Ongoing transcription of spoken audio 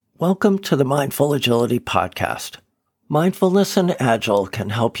Welcome to the Mindful Agility Podcast. Mindfulness and Agile can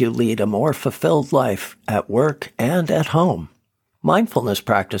help you lead a more fulfilled life at work and at home. Mindfulness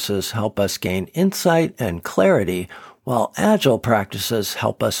practices help us gain insight and clarity, while Agile practices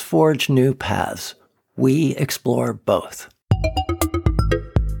help us forge new paths. We explore both.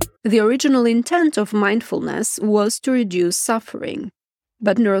 The original intent of mindfulness was to reduce suffering.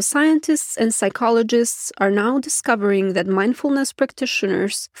 But neuroscientists and psychologists are now discovering that mindfulness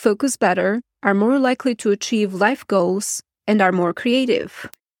practitioners focus better, are more likely to achieve life goals, and are more creative.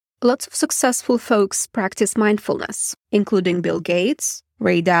 Lots of successful folks practice mindfulness, including Bill Gates,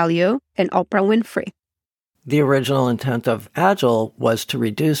 Ray Dalio, and Oprah Winfrey. The original intent of Agile was to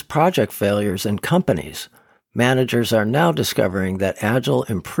reduce project failures in companies. Managers are now discovering that Agile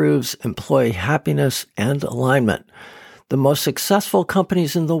improves employee happiness and alignment. The most successful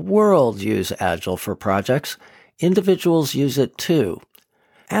companies in the world use Agile for projects. Individuals use it too.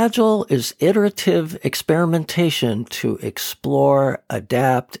 Agile is iterative experimentation to explore,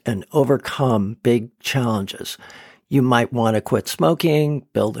 adapt, and overcome big challenges. You might want to quit smoking,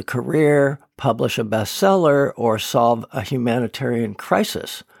 build a career, publish a bestseller, or solve a humanitarian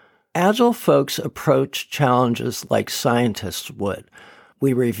crisis. Agile folks approach challenges like scientists would.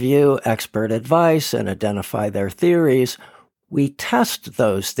 We review expert advice and identify their theories. We test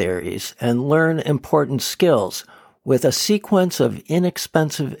those theories and learn important skills with a sequence of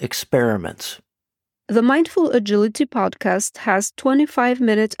inexpensive experiments. The Mindful Agility podcast has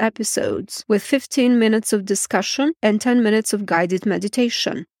 25-minute episodes with 15 minutes of discussion and 10 minutes of guided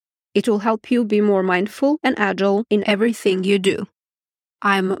meditation. It will help you be more mindful and agile in everything you do.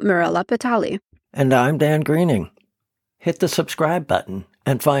 I'm Mirella Petali. And I'm Dan Greening. Hit the subscribe button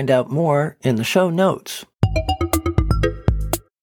and find out more in the show notes.